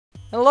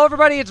Hello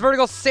everybody, it's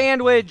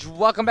VerticalSandwich.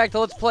 Welcome back to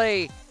Let's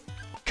Play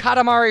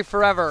Katamari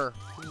Forever.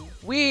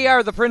 We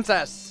are the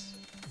princess.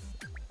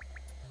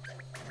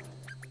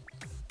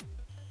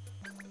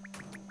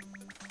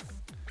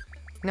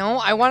 No,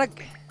 I want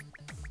to...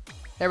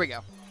 There we go.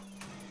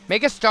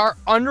 Make a star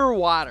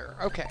underwater.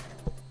 Okay.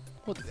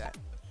 We'll do that.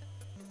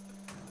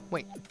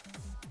 Wait.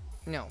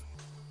 No.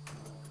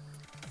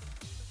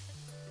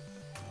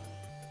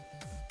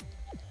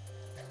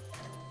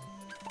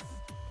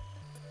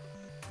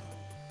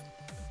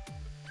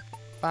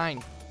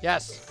 Fine.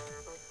 Yes.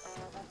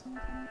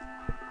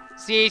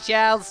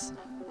 Seashells.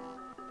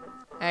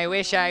 I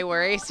wish I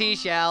were a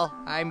seashell.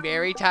 I'm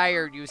very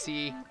tired, you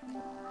see.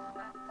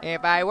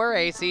 If I were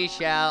a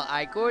seashell,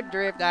 I could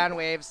drift on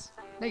waves.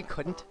 No, you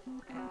couldn't.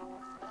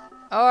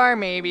 Or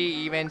maybe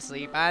even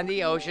sleep on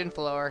the ocean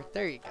floor.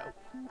 There you go.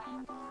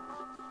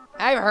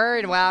 I've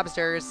heard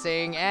lobsters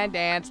sing and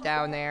dance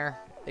down there.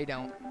 They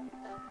don't.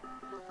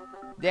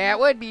 That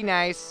would be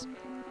nice.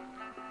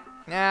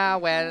 Ah,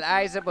 well,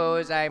 I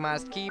suppose I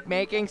must keep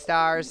making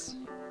stars.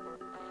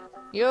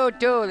 You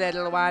too,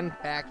 little one.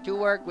 Back to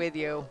work with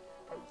you.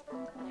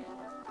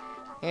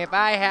 If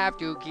I have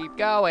to keep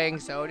going,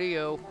 so do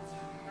you.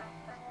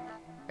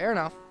 Fair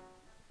enough.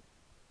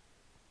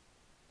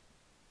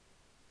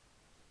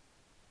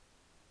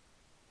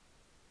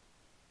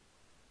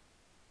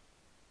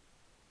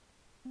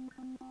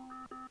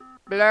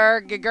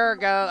 Blur,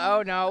 gurgle,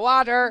 oh no,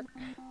 water!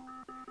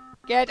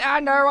 Get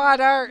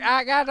underwater!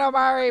 I got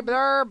Katamari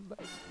blurb!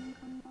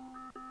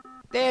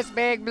 This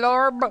big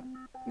blurb!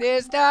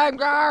 This time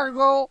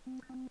gargle!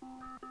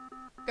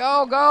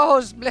 Go,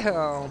 goes!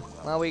 Oh,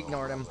 well, we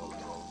ignored him.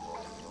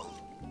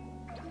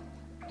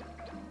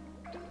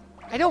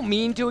 I don't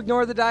mean to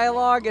ignore the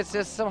dialogue, it's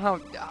just somehow...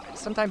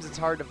 sometimes it's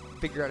hard to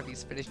figure out if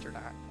he's finished or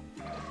not.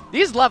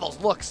 These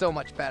levels look so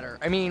much better.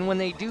 I mean, when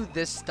they do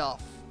this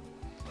stuff,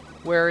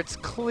 where it's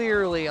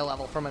clearly a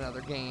level from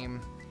another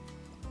game,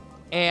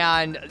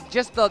 and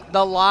just the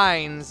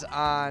lines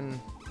on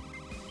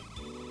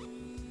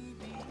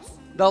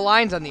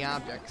the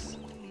objects.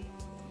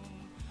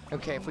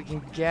 Okay, if we can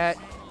get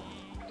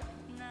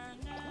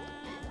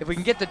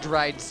the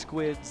dried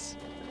squids,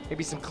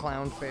 maybe some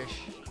clownfish.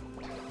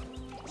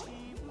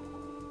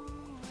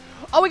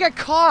 Oh, we got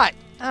caught.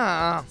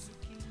 Ah.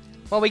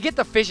 Well, we get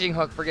the fishing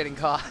hook for getting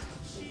caught.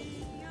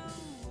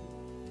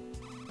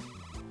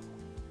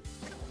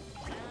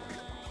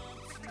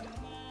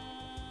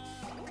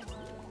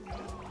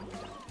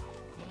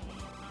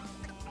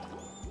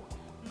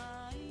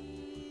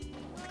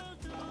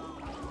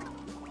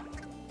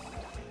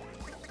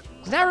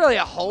 There's not really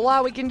a whole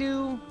lot we can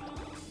do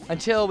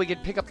until we can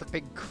pick up the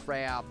big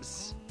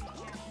crabs.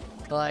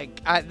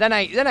 Like, then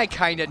I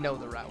kind of know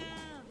the route.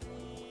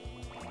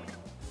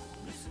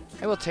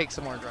 I will take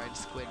some more dried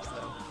squids,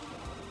 though.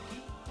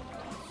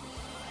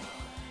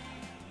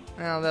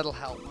 Well, that'll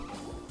help.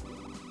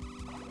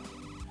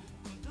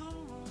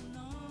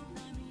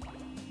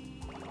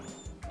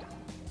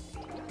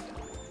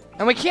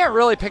 And we can't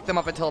really pick them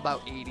up until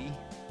about 80.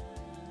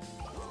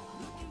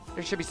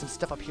 There should be some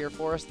stuff up here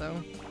for us,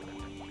 though.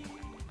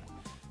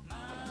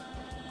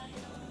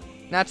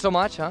 Not so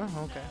much, huh?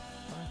 Okay.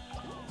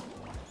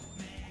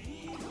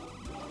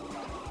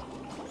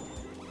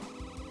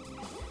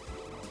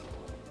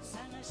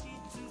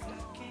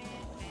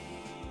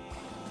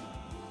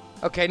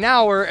 Okay,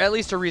 now we're at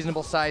least a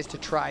reasonable size to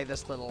try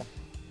this little.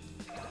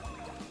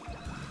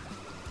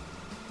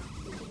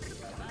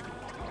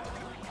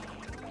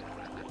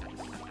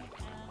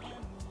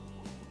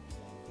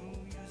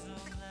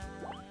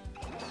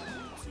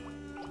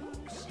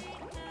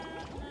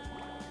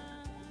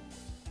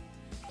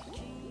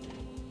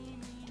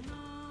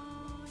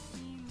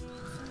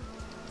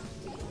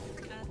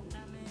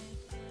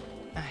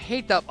 I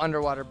hate that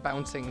underwater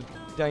bouncing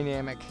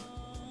dynamic.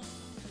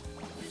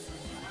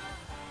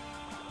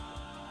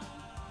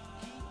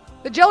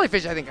 The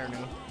jellyfish, I think, are new.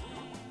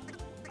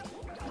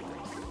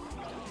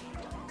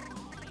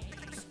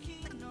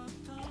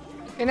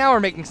 Okay, now we're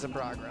making some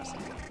progress.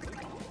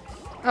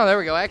 Oh, there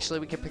we go. Actually,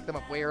 we can pick them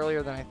up way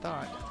earlier than I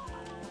thought.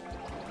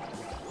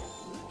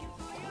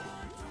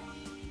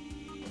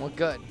 Well,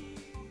 good.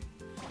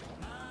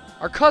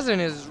 Our cousin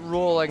is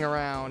rolling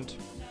around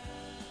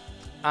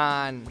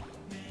on...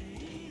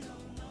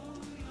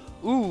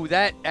 Ooh,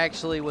 that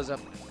actually was a...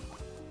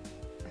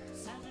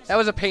 That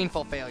was a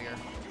painful failure.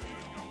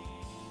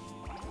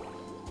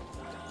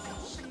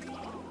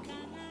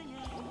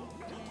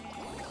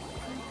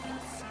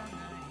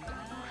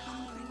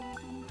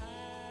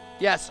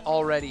 Yes,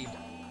 already.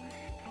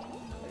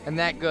 And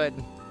that good.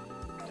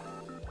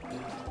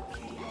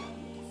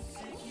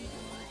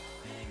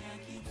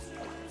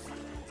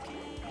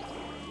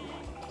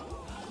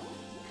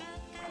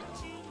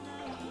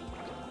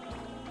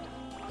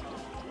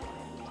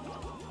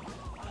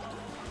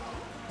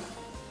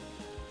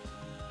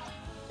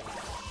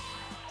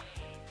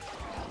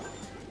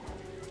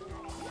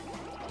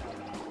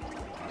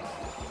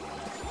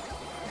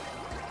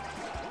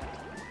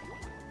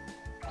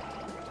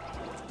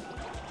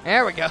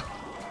 There we go.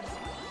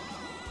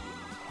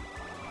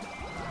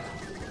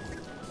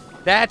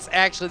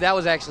 That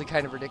was actually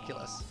kind of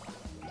ridiculous.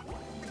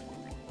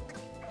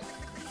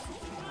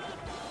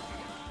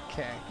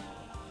 Okay.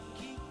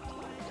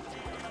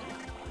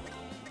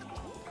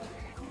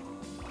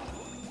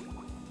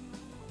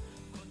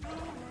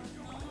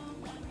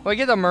 Well, I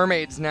get the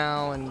mermaids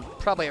now and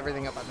probably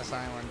everything up on this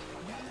island.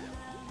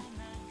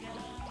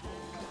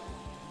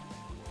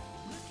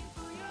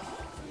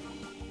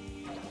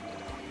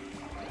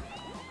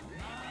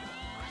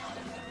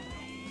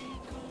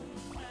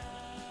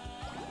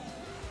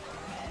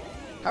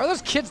 How are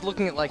those kids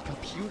looking at, like,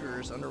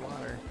 computers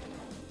underwater?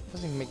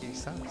 Doesn't even make any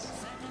sense.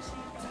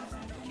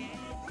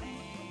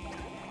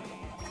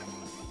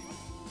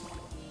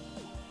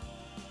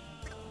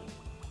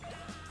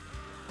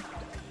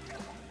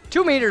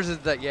 Two meters is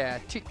the, yeah,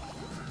 two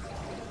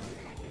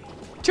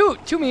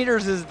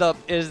meters is the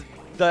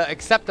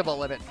acceptable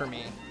limit for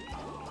me.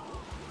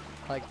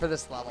 Like, for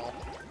this level.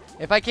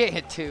 If I can't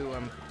hit 2,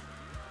 I'm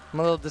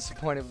a little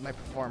disappointed with my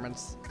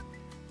performance.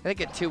 I think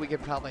at 2 we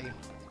could probably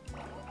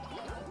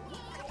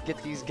get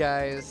these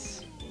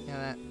guys.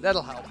 Yeah,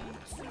 that'll help.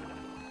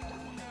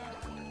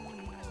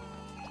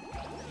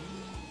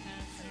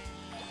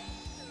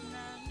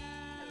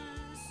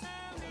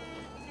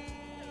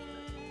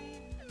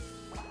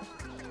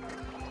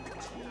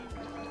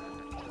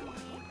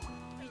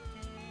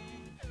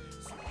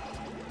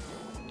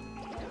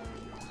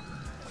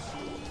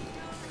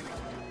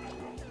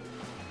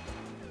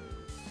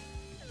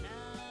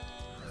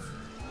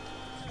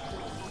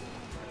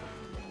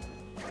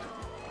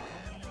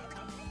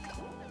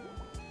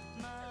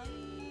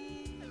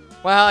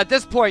 Well, at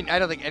this point, I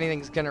don't think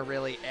anything's gonna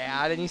really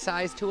add any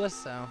size to us,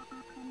 so.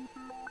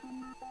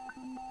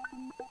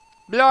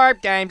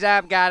 Blorp, time's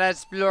up, gotta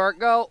splork,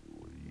 go.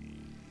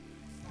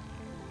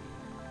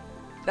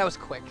 That was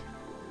quick.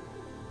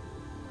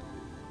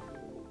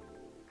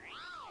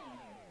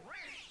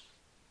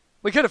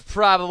 We could have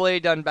probably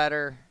done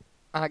better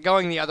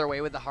going the other way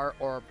with the heart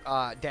or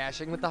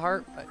dashing with the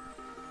heart, but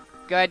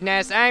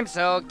goodness, I'm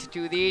soaked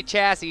to the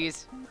chassis.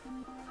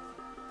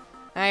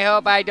 I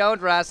hope I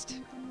don't rust.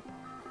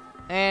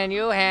 And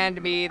you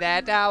hand me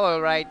that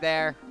towel right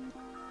there.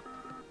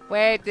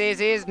 Wait, this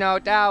is no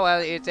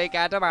towel, it's a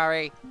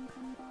Katamari.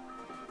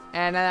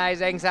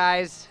 Analyzing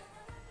size.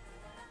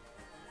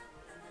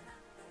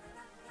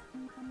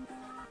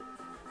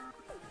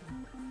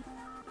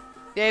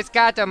 This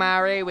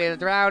Katamari will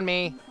drown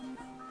me.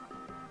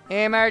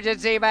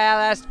 Emergency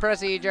ballast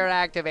procedure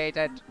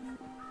activated.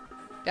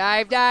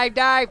 Dive, dive,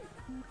 dive!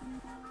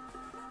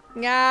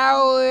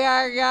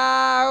 Go,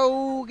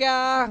 go,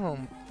 go!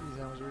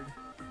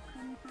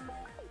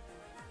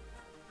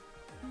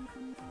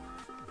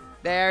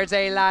 There's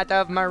a lot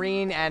of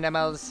marine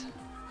animals.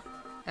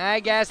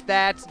 I guess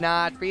that's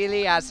not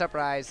really a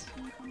surprise.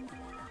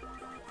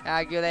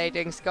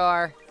 Calculating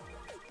score.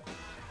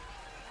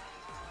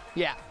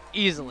 Yeah,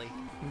 easily.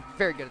 I'm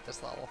very good at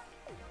this level.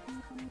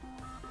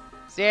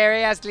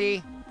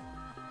 Seriously?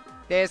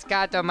 This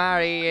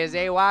Katamari is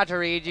a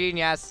watery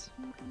genius.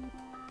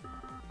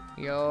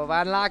 You've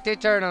unlocked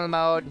Eternal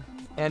Mode.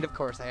 And of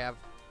course I have.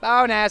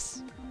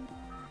 Bonus!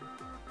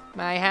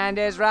 My hand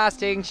is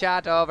rusting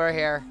shut over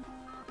here.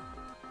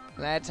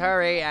 Let's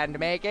hurry and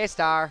make a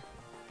star.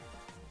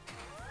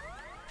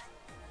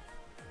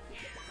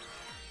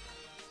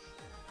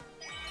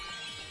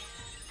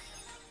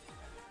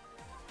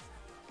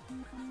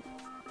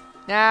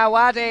 Now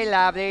what a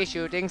lovely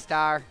shooting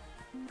star.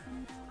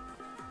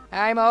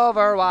 I'm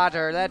over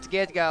water, let's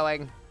get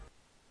going.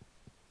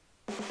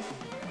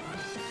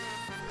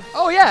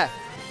 Oh yeah!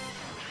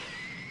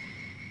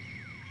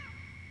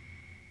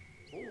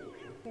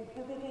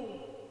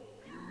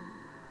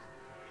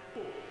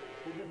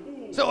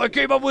 So I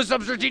came up with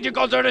some strategic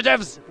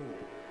alternatives.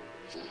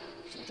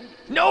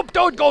 Nope,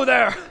 don't go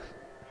there.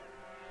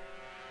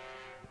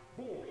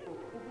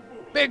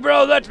 Big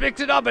bro, let's mix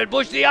it up and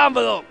push the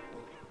envelope.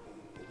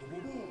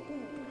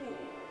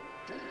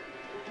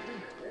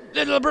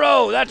 Little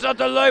bro, that's not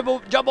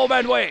the Jumbo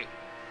Man way.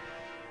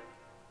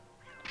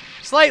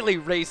 Slightly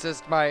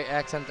racist, my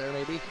accent there,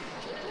 maybe.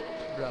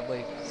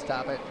 Probably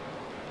stop it.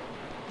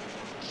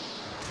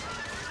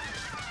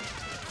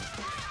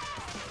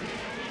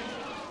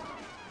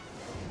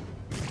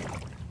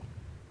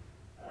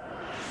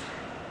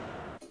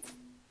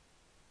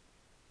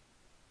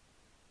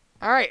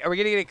 All right, are we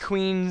gonna get a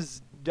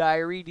Queen's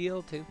Diary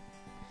deal too?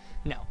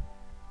 No.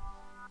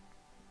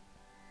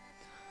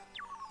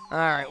 All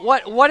right,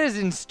 what is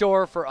in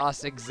store for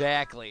us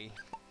exactly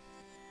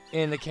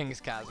in the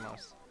King's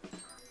Cosmos?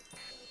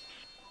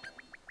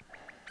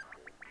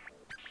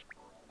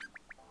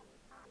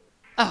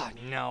 Oh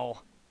no.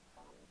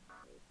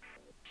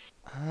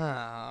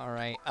 All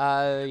right.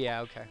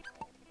 Yeah. Okay.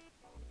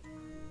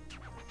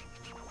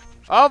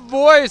 A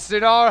voice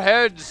in our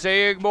head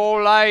saying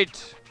more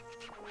light.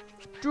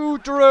 Too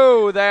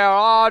true, there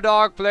are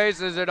dark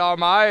places in our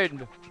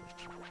mind.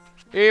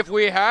 If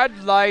we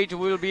had light,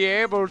 we'll be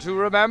able to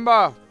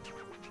remember.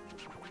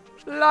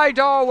 Light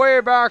our way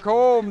back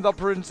home, the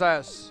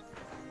princess.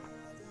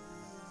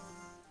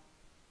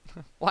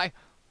 Why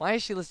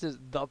is she listed as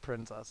the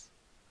princess?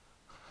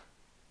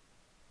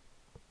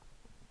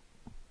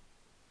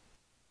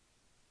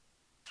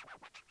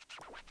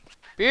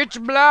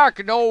 Pitch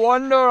black, no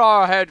wonder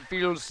our head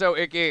feels so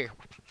icky.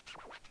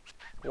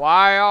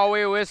 Why are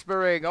we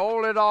whispering?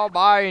 All in our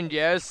mind,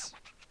 yes.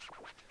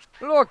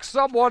 Look,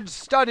 someone's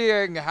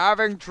studying,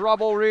 having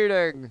trouble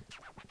reading.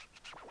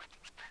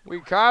 We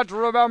can't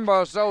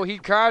remember, so he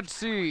can't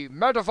see.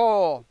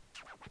 Metaphor.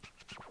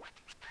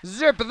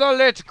 Zip the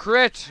lit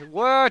crit.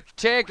 We're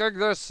taking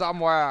this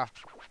somewhere.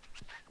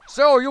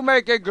 So you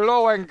make a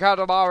glowing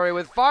Katamari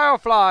with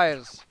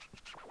fireflies.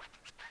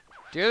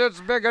 Till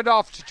it's big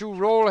enough to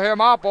roll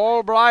him up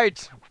all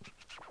bright.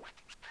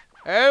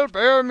 Help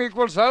him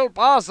equals help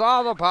us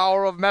are the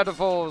power of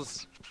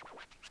metaphors.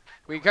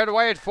 We can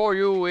wait for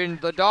you in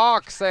the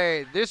dark,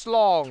 say, this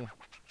long.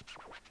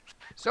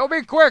 So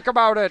be quick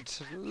about it.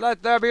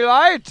 Let there be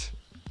light.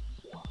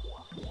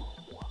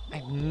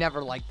 I've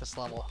never liked this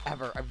level,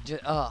 ever. I've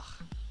just, ugh.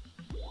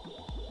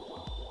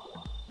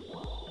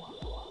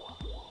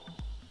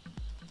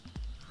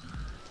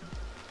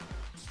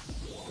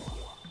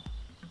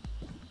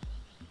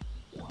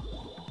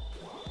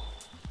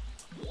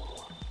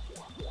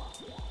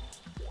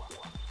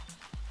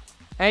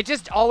 And it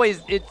just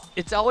always,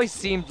 it's always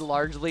seemed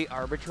largely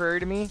arbitrary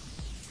to me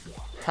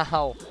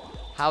how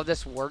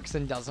this works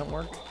and doesn't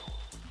work.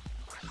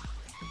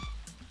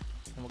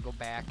 And we'll go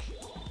back.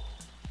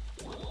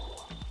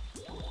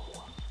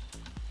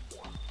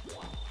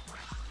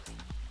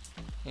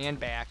 And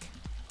back.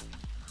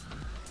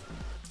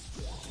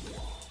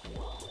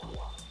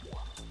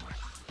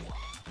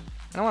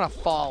 I don't want to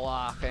fall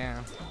off,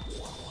 yeah.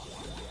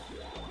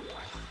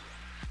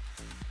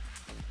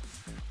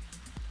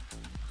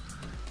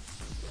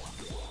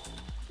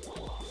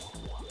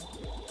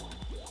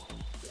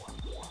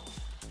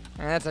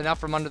 And that's enough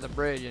from under the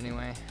bridge,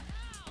 anyway.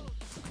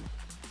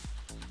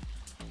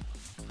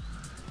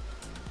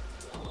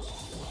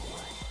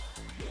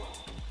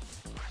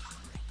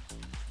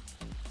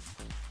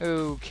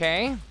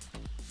 Okay.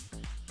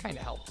 Kind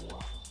of helped.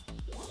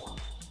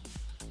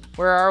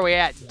 Where are we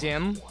at,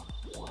 Dim?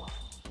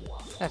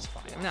 That's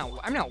fine.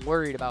 I'm not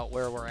worried about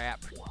where we're at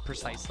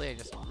precisely. I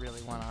just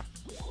really wanna.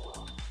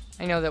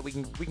 I know that we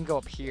can go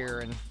up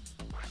here and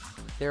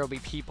there will be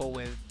people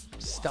with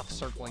stuff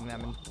circling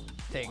them and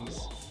things.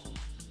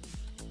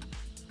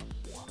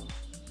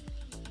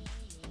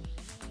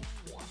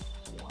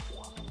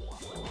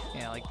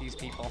 Yeah, like these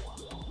people.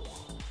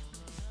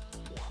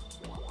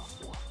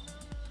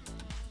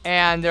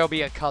 And there'll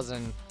be a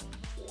cousin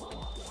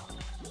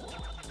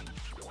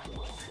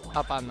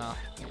up on the...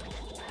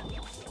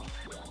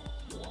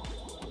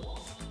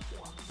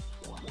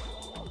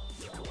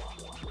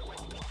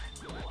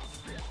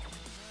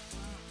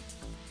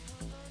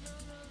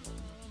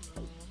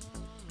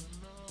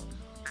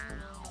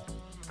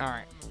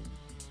 Alright.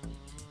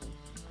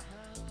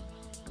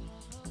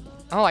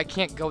 Oh, I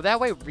can't go that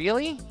way?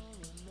 Really?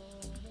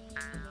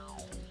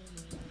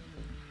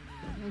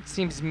 It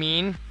seems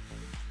mean.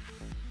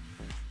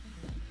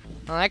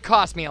 Well, that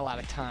cost me a lot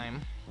of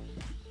time.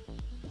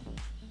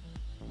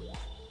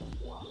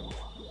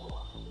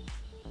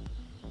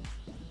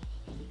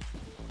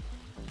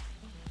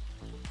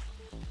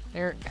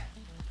 There. I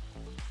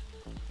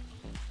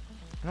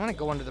don't want to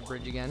go under the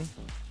bridge again.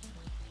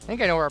 I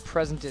think I know where our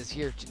present is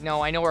here.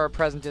 No, I know where our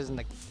present is in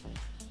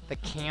the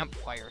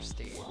campfire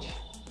stage.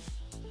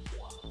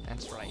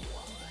 That's right.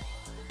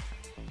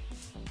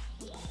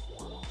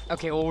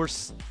 Okay, well, we're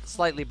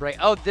slightly bright.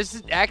 Oh, this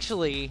is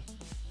actually...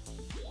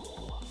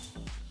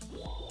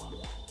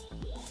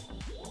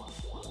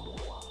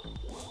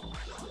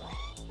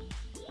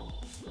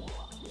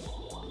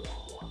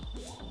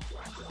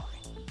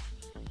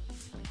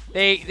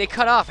 They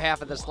cut off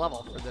half of this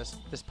level for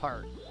this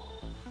part.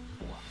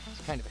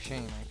 It's kind of a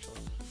shame,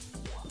 actually.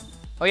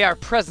 Oh yeah, our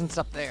present's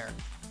up there.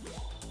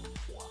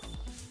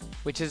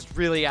 Which is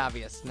really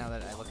obvious now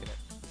that I look at it.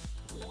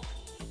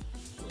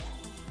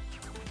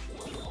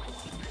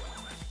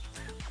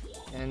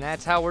 And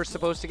that's how we're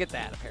supposed to get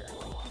that,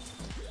 apparently.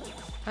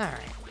 Alright.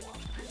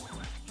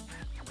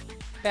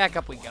 Back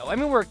up we go. I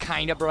mean, we're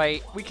kind of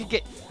bright. We could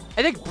get...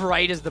 I think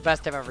bright is the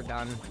best I've ever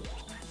done.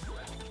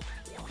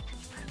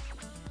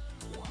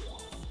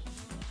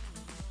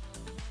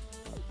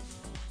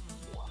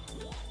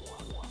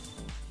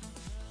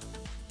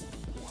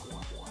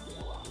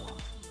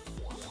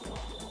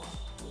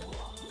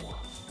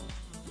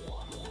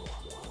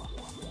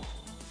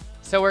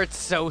 So where it's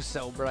so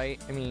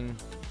bright, I mean,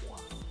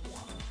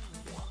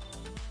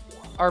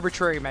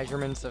 arbitrary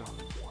measurements of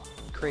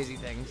crazy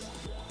things.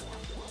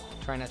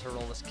 Try not to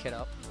roll this kid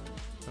up.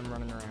 I'm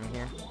running around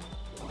here.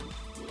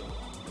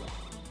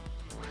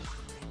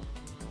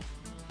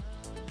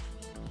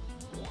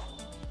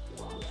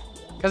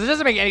 Because it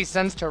doesn't make any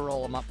sense to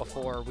roll him up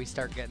before we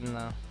start getting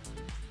the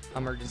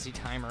emergency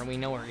timer. We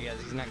know where he is.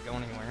 He's not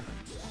going anywhere.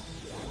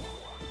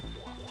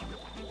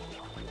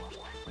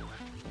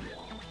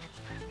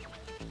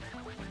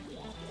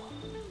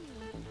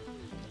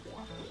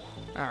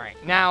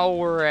 Alright, now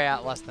we're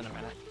at less than a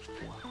minute.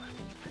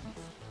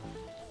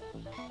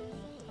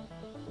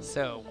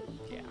 So,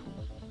 yeah.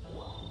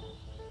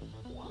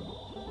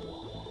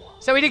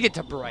 So we did get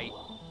to bright.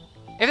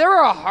 If there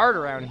were a heart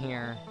around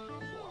here,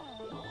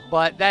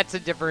 But that's a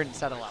different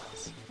set of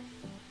levels.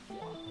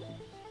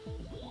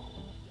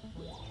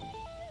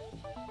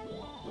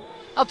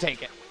 I'll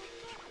take it.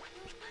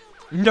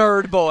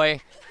 Nerd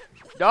boy.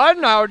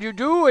 Done, how'd you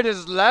do? It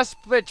is less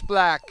pitch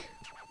black.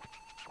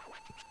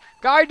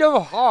 Kind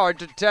of hard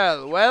to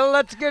tell. Well,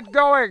 let's get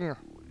going.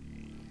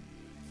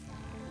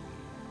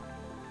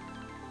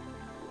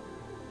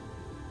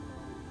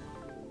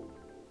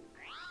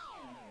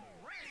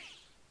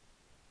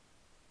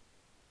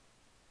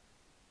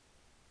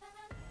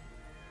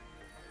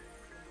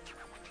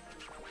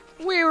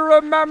 We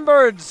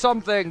remembered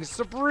something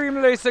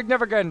supremely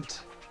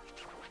significant.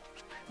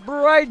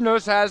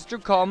 Brightness has to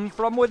come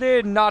from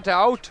within, not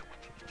out.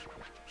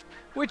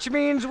 Which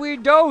means we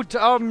don't,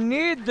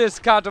 need this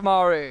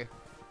Katamari.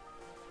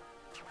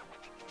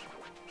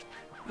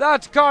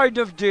 That's kind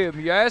of dim,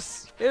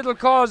 yes? It'll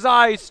cause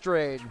eye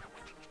strain.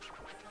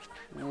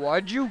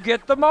 What'd you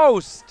get the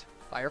most?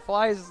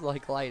 Fireflies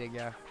like lighting,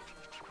 yeah.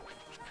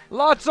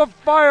 Lots of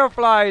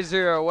fireflies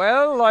here,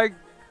 well, like,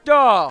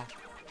 duh.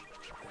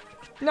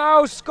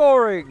 Now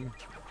scoring.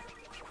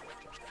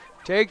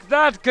 Take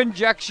that,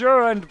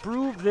 conjecture, and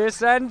prove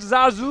this and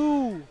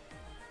Zazu.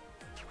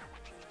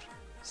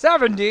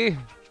 70.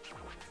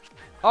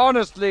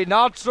 Honestly,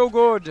 not so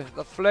good.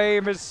 The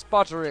flame is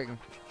sputtering.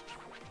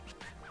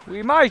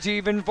 We might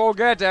even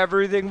forget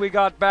everything we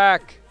got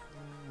back.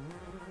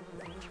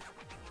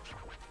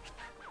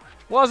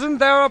 Wasn't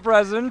there a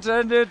present,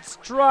 and it's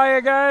try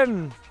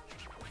again.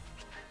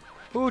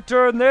 Who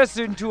turned this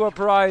into a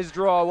prize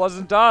draw?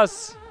 Wasn't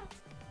us.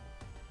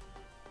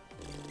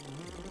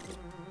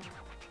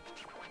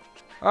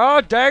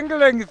 A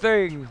dangling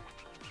thing.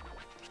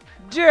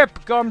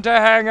 Dip come to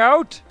hang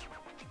out.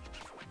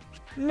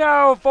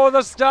 Now for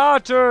the star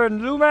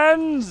turn,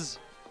 Lumens.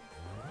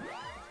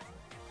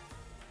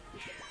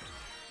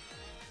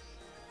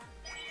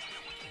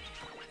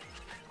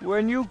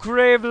 When you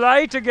crave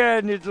light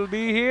again, it'll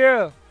be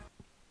here.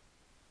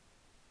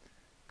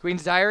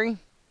 Queen's Diary?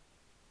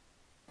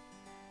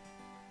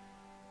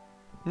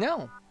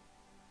 No.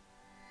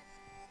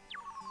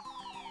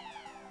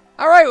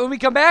 Alright, when we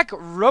come back,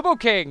 Robo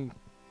King.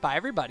 Bye,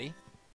 everybody.